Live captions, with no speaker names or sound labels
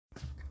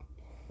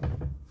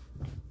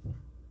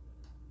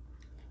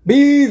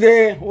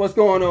Beezy, what's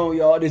going on,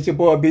 y'all? This your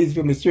boy Beezy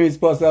from the Street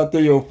Sports Out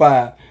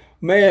 305.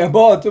 Man,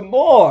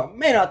 Baltimore.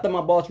 Man, I thought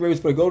my Baltimore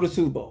Ravens could go to the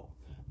Super Bowl.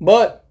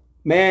 But,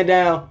 man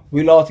down,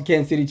 we lost to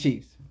Kansas City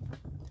Chiefs.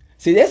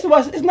 See, that's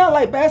why it's not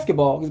like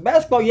basketball. Because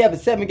basketball, you have a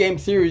 7-game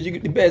series. You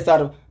get the best out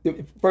of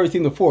the first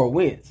team to 4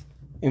 wins.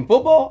 In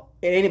football,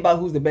 it ain't about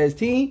who's the best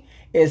team.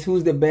 It's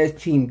who's the best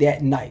team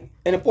that night.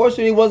 And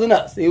unfortunately, it wasn't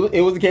us. It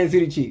was the Kansas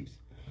City Chiefs.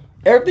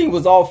 Everything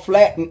was all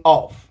flat and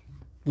off.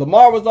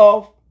 Lamar was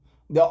off.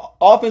 The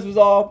offense was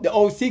off. The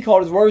OC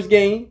called his worst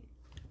game.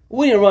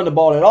 We didn't run the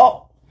ball at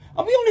all.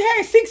 We only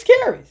had 6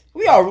 carries.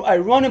 We are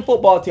a running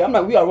football team.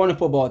 We are a running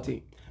football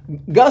team.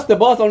 Gus the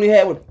Bus only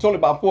had totally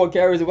about 4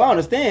 carries. Well, I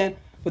understand.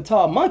 But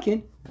Todd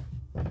Monken,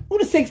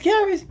 with the 6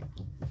 carries,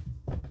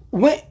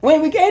 when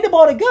we gave the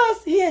ball to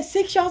Gus, he had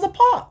 6 yards a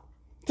pop.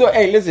 So,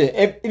 hey, listen,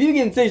 if you're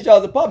getting 6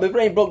 yards a pop, if it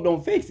ain't broke,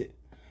 don't fix it.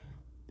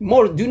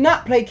 Do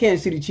not play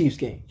Kansas City Chiefs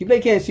game. You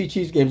play Kansas City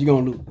Chiefs games, you're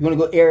going to lose. You want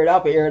to go air it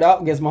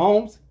out against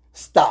Mahomes?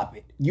 Stop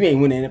it. You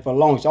ain't winning it for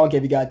long. So I don't care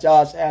if you got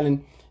Josh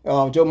Allen,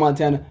 Joe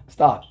Montana.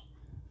 Stop it.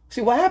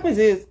 See, what happens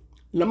is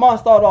Lamar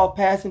started off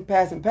passing,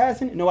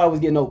 and nobody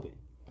was getting open.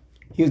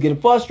 He was getting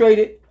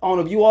frustrated. I don't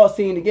know if you all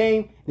seen the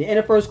game, the end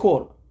of first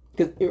quarter.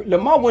 Because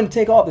Lamar wouldn't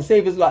take off to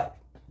save his life.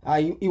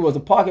 He was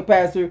a pocket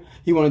passer.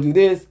 He want to do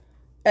this.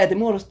 At the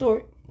moral of the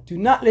story, do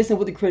not listen to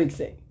what the critics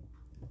say.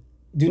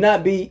 Do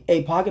not be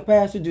a pocket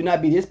passer. Do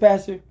not be this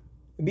passer.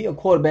 Be a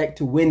quarterback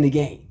to win the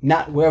game,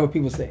 not whatever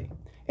people say.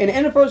 In the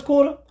end of first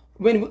quarter,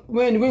 when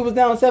we was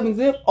down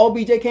 7-0,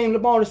 OBJ came to the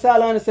ball on the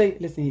sideline and say,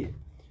 listen here,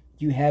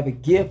 you have a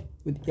gift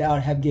that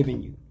God have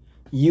given you.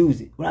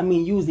 Use it. When I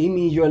mean use it, he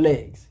means your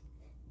legs.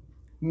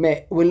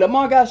 Man, when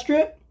Lamar got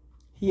stripped,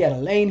 he had a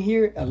lane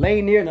here, a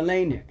lane there, and a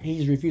lane there. He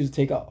just refused to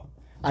take off.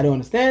 I don't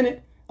understand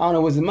it. I don't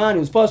know what's in mind.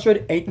 He was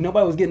frustrated.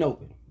 Nobody was getting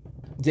open.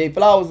 Jay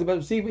Flowers was the best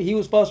receiver. He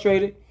was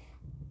frustrated.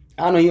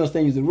 I know he don't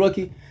understand he was a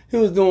rookie. He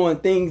was doing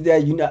things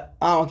that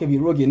I don't care if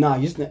you're a rookie or not.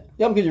 Y'all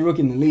because you're a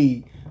rookie in the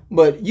league.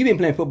 But you've been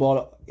playing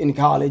football in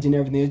college and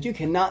everything else. You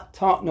cannot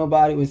taunt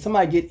nobody. When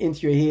somebody get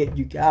into your head,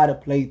 you got to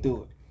play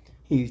through it.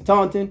 He was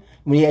taunting.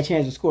 When he had a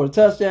chance to score a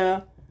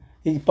touchdown,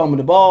 he fumbled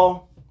the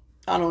ball.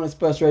 I don't know if it's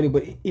frustrated,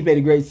 but he played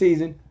a great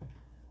season.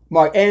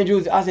 Mark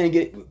Andrews, he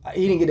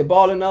didn't get the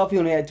ball enough. He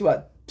only had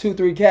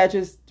 2-3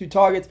 catches, 2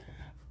 targets.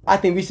 I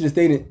think we should have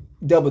stayed in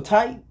double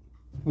tight.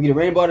 We get a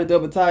rainbow to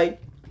double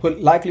tight,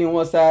 put Likely on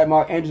one side,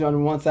 Mark Andrews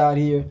on one side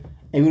here,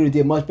 and we would have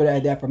did much better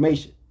at that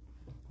formation.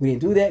 We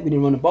didn't do that. We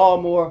didn't run the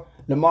ball more.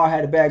 Lamar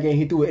had a bad game.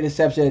 He threw an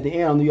interception at the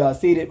end. I know y'all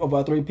seen it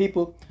over 3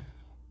 people.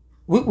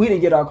 We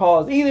didn't get our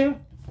calls either.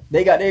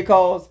 They got their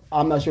calls.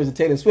 I'm not sure it's a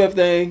Taylor Swift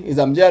thing.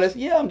 I'm jealous?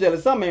 Yeah, I'm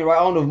jealous. Something ain't right.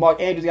 I don't know if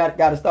Mark Andrews got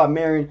to start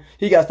marrying.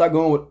 He got to start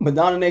going with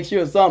Madonna next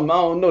year or something. I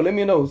don't know. Let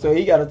me know. So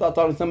he got to start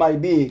talking to somebody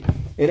big.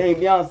 It ain't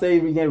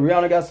Beyonce.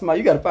 Rihanna got somebody.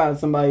 You got to find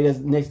somebody that's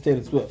next to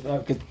Taylor Swift.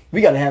 Because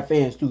we got to have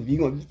fans too. If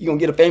you're gonna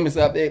get a famous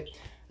out there,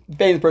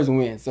 famous person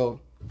wins. So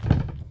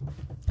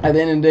at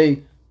the end of the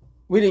day,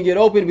 we didn't get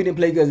open. We didn't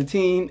play good as a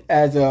team.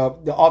 As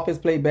the offense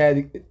played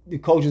bad, the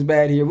coach was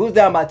bad here. We was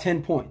down by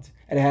 10 points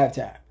at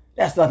halftime.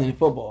 That's nothing in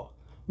football.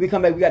 We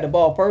come back. We got the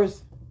ball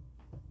first.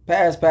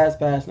 Pass.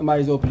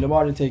 Nobody's open.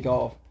 Lamar didn't take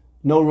off.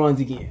 No runs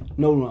again.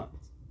 No runs.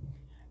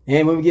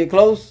 And when we get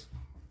close,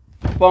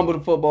 fumble the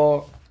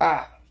football.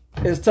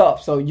 It's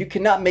tough. So you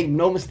cannot make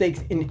no mistakes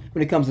when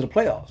it comes to the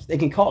playoffs. They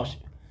can cost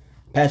you.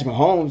 Patrick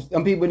Mahomes,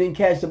 some people didn't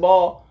catch the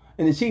ball,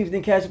 and the Chiefs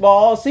didn't catch the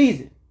ball all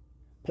season.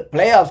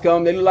 Playoffs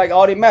come, they look like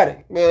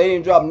automatic. Man, they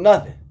didn't drop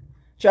nothing.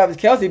 Travis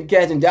Kelce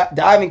catching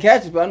diving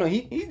catches, but I know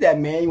he's that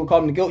man. You want to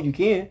call him the GOAT, you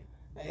can.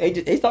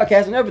 They start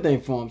catching everything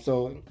for him.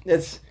 So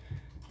that's.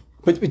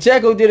 But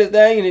Pacheco did his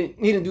thing, and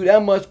he didn't do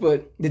that much.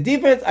 But the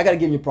defense, I got to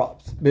give you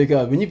props.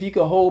 Because when if you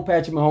could hold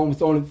Patrick Mahomes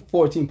to only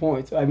 14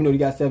 points, even though he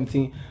got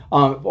 17,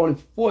 only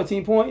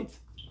 14 points,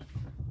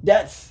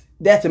 that's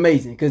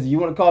amazing. Because you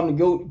want to call him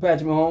the GOAT,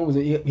 Patrick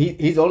Mahomes,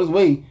 he's on his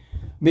way.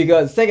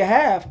 Because second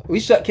half, we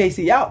shut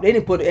KC out. They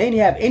didn't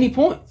have any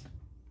points.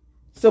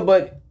 So,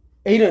 but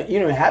he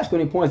didn't have to score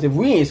any points if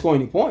we ain't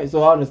scoring any points.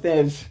 So I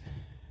understand.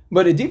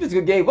 But the defense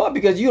gave up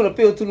because you're going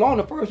to feel too long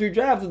the first 3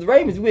 drives of the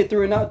Ravens. We went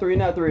 3 and out.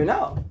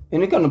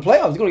 And it comes to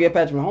playoffs, you're going to get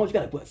Patrick Mahomes. You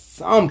got to put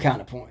some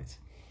kind of points.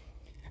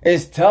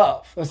 It's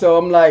tough. So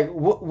I'm like,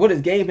 what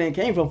his game plan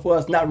came from for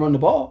us not run the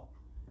ball?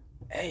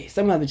 Hey,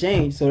 something has to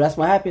change. So that's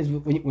what happens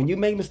when you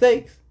make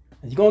mistakes.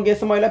 You're going to get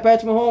somebody like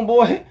Patrick Mahomes,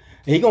 boy.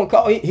 He gonna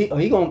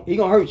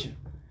hurt you.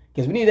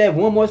 Because we need to have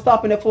one more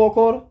stop in that 4th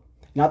quarter.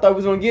 And I thought we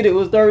was gonna get it. It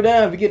was 3rd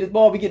down. If we get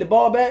the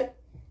ball back.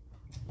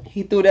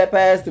 He threw that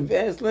pass to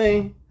Van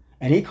Sling.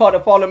 And he caught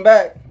it falling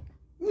back.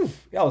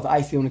 Oof, that was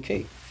icy on the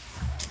cake.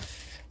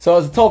 So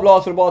it's a tough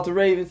loss for the Baltimore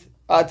Ravens.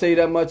 I'll tell you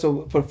that much.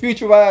 So for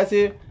future wise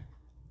here,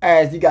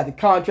 as you got the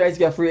contracts,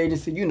 you got free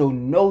agency,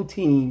 no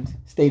teams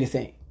stay the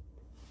same.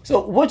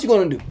 So what you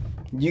gonna do?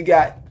 You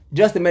got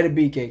Justin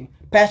Madubuike,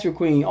 Patrick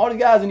Queen, all the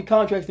guys in the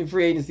contracts in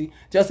free agency.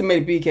 Justin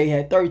Madubuike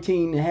had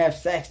 13.5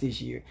 sacks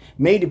this year.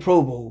 Made the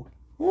Pro Bowl.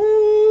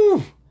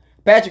 Woo!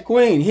 Patrick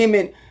Queen, him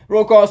and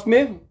Roquan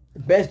Smith,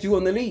 best duo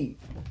in the league.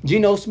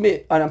 Geno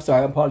Smith. I'm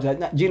sorry, I apologize.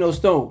 Not Geno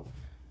Stone.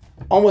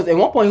 Almost at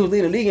one point he was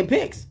leading the league in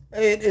picks.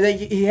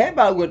 He had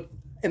about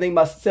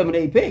 7 to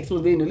 8 picks. He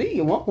was leading the league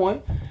at one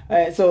point.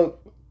 So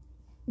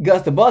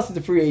Gus the Bus is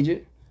a free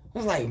agent. I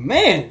was like,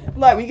 man,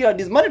 like we get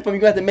this money from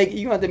you, have to make.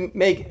 You have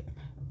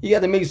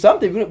to make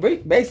something.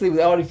 Basically, with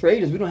all these free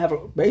agents, we don't have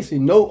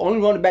only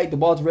running back the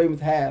Baltimore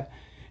Ravens have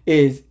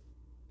is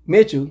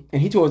Mitchell,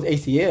 and he tore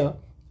his ACL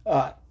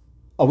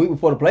a week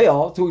before the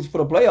playoffs, 2 weeks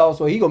before the playoffs,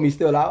 so he gonna be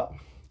still out.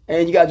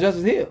 And you got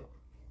Justice Hill.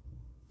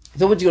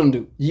 So what you gonna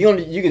do?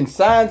 You can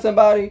sign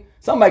somebody.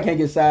 Somebody can't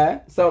get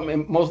signed.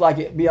 Most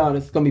likely, be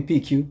honest, it's gonna be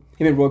PQ.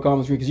 Him and Roy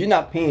Collins, because you're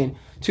not paying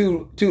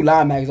two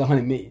linebackers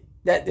 $100 million.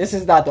 This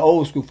is not the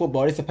old school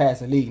football. This is a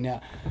passing league now.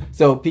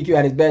 So PQ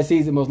had his best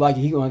season. Most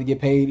likely he's going to get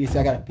paid. He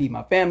said, I got to feed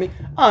my family.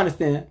 I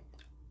understand.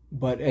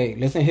 But, hey,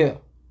 listen here.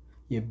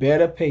 You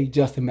better pay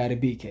Justin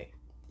Madubuike.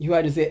 You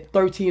had to say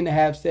 13 and a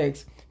half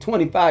sacks,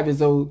 25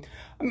 years old.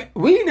 I mean,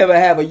 we never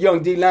have a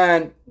young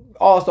D-line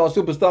all-star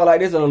superstar like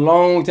this in a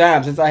long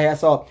time since I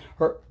saw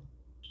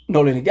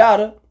Nolan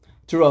Ngata,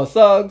 Terrell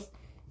Suggs.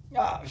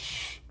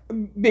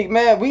 Big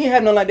man, we ain't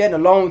had nothing like that in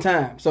a long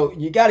time. So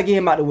you got to get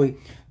him out of the way.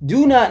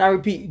 Do not, I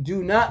repeat,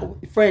 do not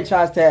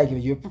franchise tag him.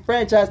 You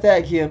franchise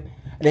tag him,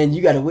 and then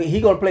you got to wait.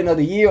 He's going to play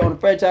another year on the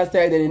franchise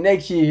tag. Then the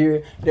next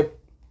year here,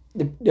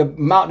 the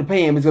amount to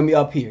pay him is going to be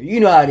up here.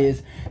 You know how it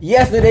is.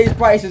 Yesterday's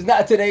price is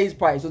not today's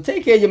price. So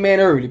take care of your man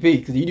early,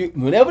 Pete. Because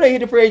whenever they hit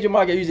the free agent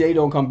market, usually they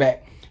don't come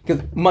back.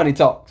 Because money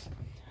talks.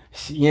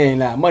 You ain't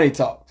lying. Money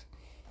talks.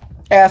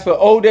 As for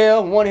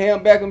Odell, one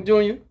hand Beckham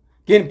Jr.,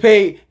 getting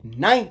paid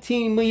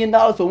 $19 million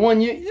for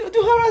 1 year. You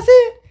know what I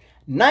said?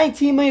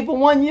 $19 million for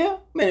 1 year?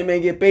 Man, the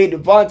man get paid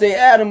Devontae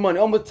Adams money,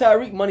 almost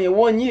Tyreek money in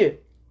 1 year.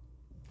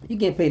 You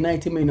getting paid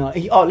 $19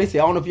 million. Oh,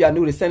 listen, I don't know if y'all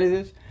knew the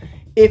senators.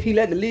 If he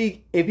let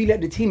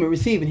the team in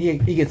receiving,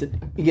 he gets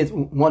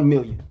 $1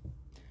 million.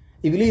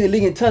 If you lead the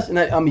league in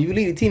touchdowns, you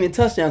lead the team in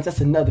touchdowns, that's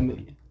another $1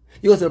 million.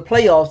 You go to the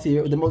playoffs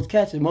here with the most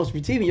catches, most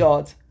receiving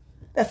yards,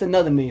 that's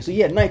another $1 million. So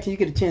you had 19, you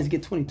get a chance to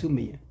get $22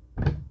 million.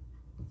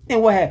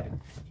 And what happened?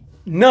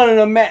 None of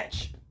them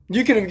match.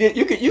 You couldn't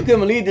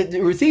lead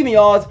the receiving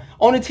yards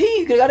on the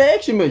team. You could have got an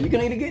extra $1 million. You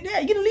couldn't even get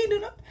that. You couldn't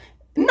lead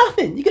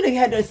nothing. You could have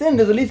had the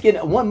Senators at least get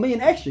 $1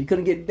 million extra. You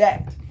couldn't get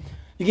that.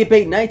 You get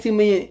paid $19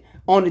 million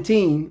on the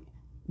team,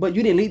 but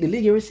you didn't lead the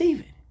league in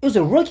receiving. It was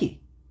a rookie.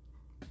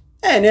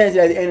 And the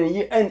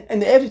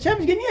AFC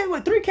Champions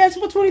getting 3 catches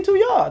for 22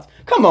 yards.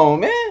 Come on,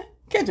 man.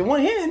 Catching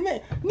one hand,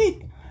 man.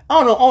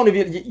 I don't know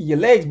if your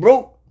legs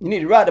broke. You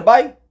need to ride the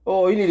bike.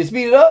 Or you need to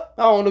speed it up.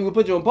 I don't know if you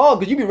put you on pause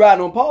because you be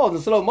riding on pause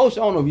in slow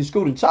motion. I don't know if you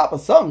screwed a chop or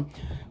something.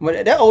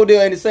 But that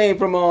Odell ain't the same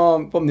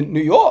from New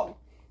York.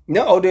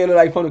 That Odell look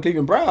like from the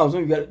Cleveland Browns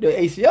when you got the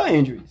ACL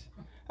injuries.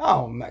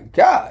 Oh my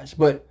gosh!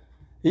 But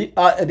at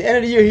the end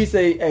of the year, he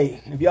say,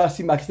 "Hey, if y'all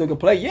see I can still can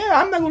play, yeah,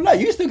 I'm not gonna lie,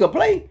 you still can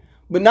play,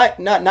 but not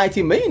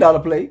 $19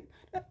 million play.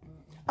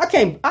 I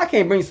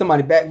can't bring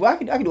somebody back. Well, I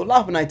can do a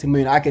lot for $19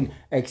 million. I can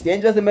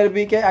extend Justin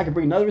Madubuike. I can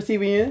bring another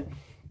receiver in.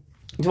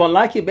 So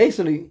unlike it,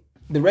 basically."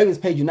 The Ravens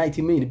paid you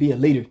 $19 million to be a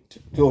leader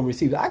to a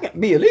receiver. I can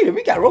be a leader.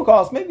 We got roll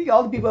calls. Maybe we got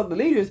all the people up the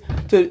leaders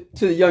to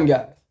the young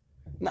guys.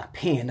 I'm not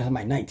paying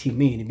somebody $19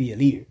 million to be a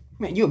leader.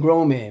 Man, you're a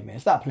grown man.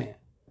 Stop playing.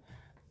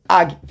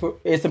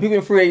 Some people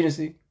in free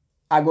agency,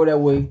 I go that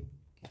way.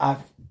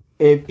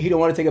 If he don't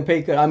want to take a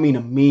pay cut, I mean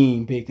a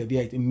mean pay cut.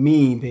 A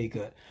mean pay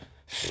cut.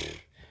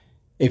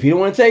 If you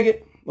don't want to take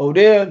it,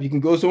 Odell, you can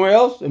go somewhere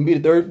else and be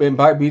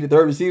the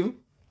third receiver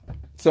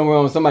somewhere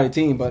on somebody's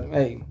team. But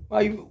hey,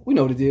 we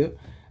know the deal.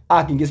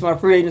 I can get my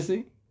free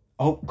agency.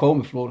 I hope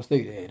Coleman, Florida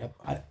State.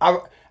 I'd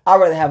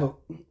rather have a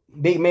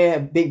big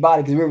man, big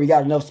body, because we already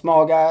got enough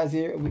small guys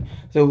here.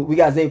 So we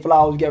got Zay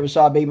Flowers, we got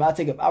Rashad Bateman.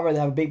 I'd rather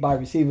have a big body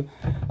receiver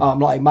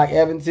like Mike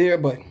Evans here,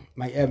 but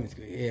Mike Evans,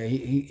 yeah,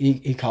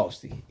 he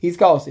costly. He's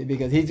costly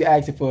because he's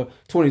asking for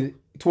 20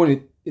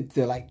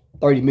 to like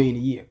 $30 million a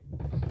year.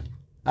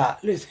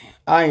 Listen,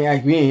 we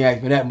ain't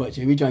asking for that much.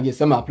 We trying to get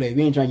some out players.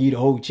 We ain't trying to give you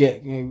the whole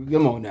check.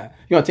 Come on now.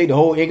 You want to take the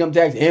whole income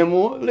tax and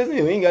more? Listen,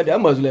 we ain't got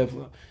that much left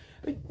for.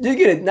 Just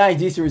get a nice,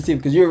 decent receiver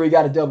because you already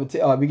got a double.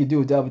 We could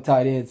do a double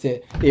tight end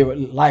set here.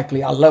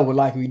 Likely, I love what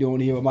likely we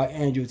doing here with Mike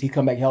Andrews. He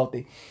come back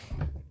healthy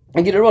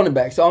and get a running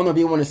back. So I don't know if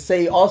you want to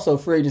save also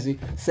free agency,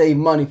 save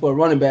money for a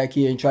running back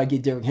here and try to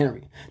get Derrick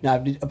Henry. Now,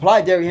 if you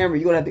apply Derrick Henry,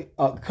 you're gonna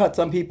have to cut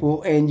some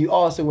people, and you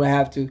also will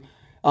have to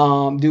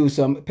do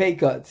some pay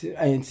cuts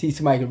and see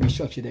somebody can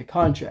restructure their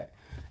contract.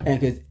 And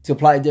because to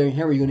apply Derrick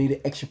Henry, you're gonna need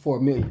an extra $4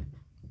 million.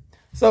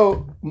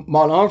 So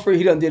Marlon Humphrey,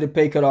 he done did a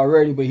pay cut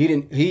already, but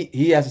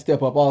he has to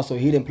step up also.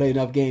 He didn't play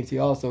enough games. He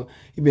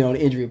been on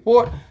the injury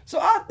report. So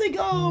I think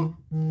I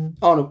don't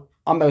know.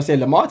 I'm not gonna say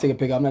Lamar take a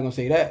pay cut. I'm not gonna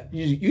say that.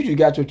 You just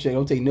got your check.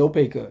 Don't take no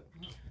pay cut.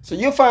 So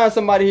you'll find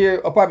somebody here,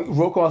 or probably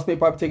Roquan Smith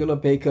probably take a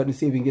little pay cut and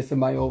see if we can get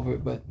somebody over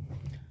it. But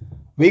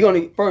we're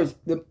gonna first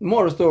the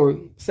moral of the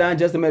story: sign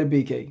Justin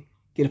Madubuike,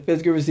 get a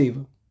physical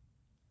receiver.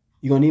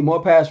 You're gonna need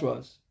more pass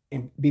rush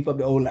and beef up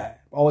the O-line.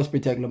 Always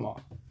protect Lamar.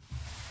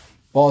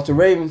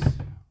 Baltimore Ravens,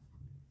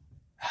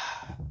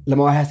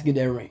 Lamar has to get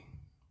that ring.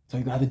 So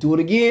you're going to have to do it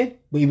again,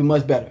 but even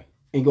much better.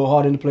 and go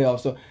hard in the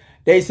playoffs. So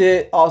they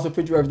said, also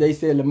future reference, they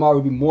said Lamar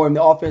would be more in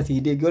the offense. He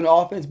did good in the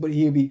offense, but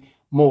he'll be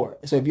more.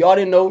 So if y'all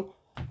didn't know,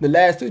 the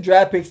last 2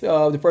 draft picks,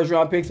 the first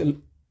round picks,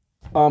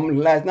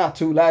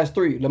 last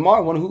 3,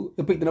 Lamar one who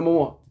picked the number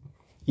 1.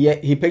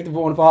 He picked the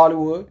one for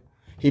Hollywood.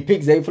 He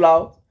picked Zay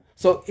Flowers.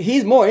 So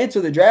he's more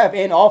into the draft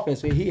and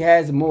offense. So he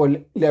has more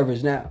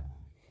leverage now.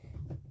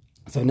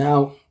 So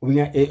now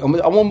I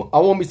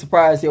won't be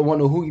surprised. I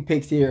wonder who he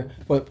picks here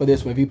for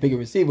this one. If you pick a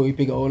receiver, you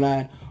pick an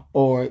O-line,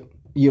 or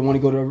you want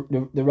to go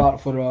to the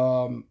route for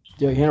the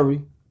Jerry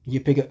Henry, you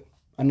pick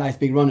a nice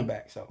big running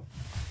back. So,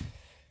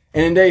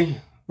 and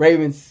then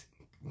Ravens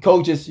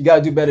coaches, you got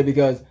to do better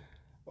because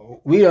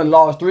we done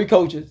lost 3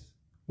 coaches.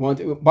 More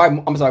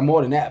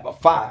than that,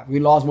 but 5. We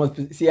lost one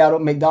to Seattle,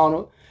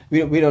 McDonald.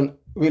 We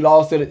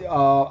lost to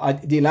the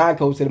D-line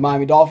coach to the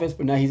Miami Dolphins,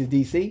 but now he's a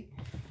DC.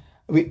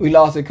 We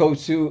lost a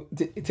coach to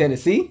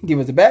Tennessee, give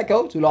us a back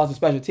coach. We lost a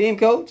special team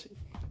coach.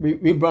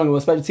 We brought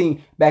a special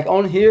team back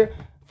on here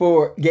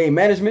for game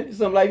management.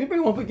 So I'm like, if you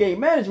bring one for game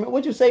management,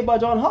 what'd you say about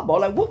John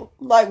Harbaugh?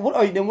 What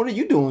are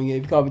you doing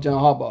if you call it John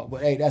Harbaugh?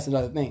 But hey, that's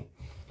another thing.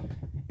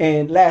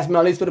 And last but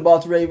not least for the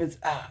Baltimore Ravens,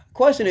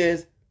 question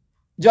is,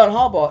 John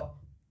Harbaugh,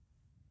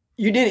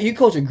 you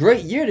coached a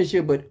great year this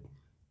year, but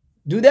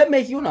do that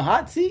make you in a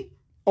hot seat?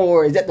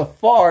 Or is that the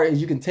far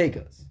as you can take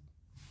us?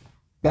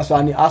 That's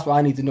what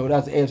I need to know.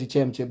 That's the AFC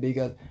Championship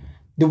because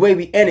the way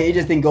we ended, it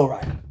just didn't go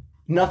right.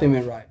 Nothing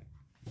went right.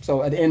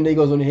 So at the end of the day,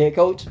 goes on the head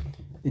coach.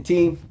 The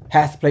team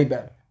has to play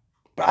better.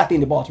 But I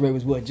think the Baltimore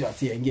Ravens will adjust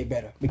here and get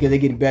better because they're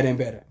getting better and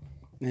better.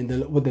 And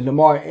with the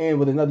Lamar and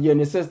with another year in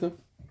the system,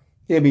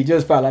 they'll be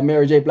just fine. Like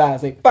Mary J.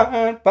 Blige say,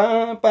 fine,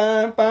 fine,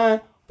 fine,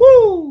 fine.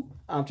 Woo!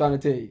 I'm trying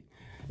to tell you.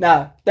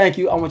 Now, thank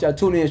you. I want y'all to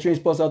tune in. Stream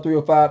Sports Star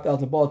 305. That was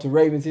the Baltimore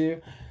Ravens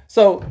here.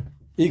 So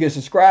you can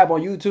subscribe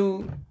on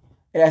YouTube.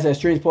 And that's at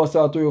Stream Sports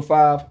Star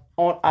 305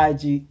 on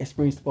IG at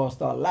Stream Sports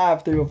Star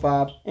Live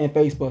 305 and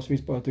Facebook Stream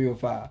Sports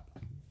 305.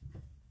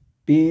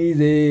 Be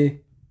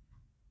easy.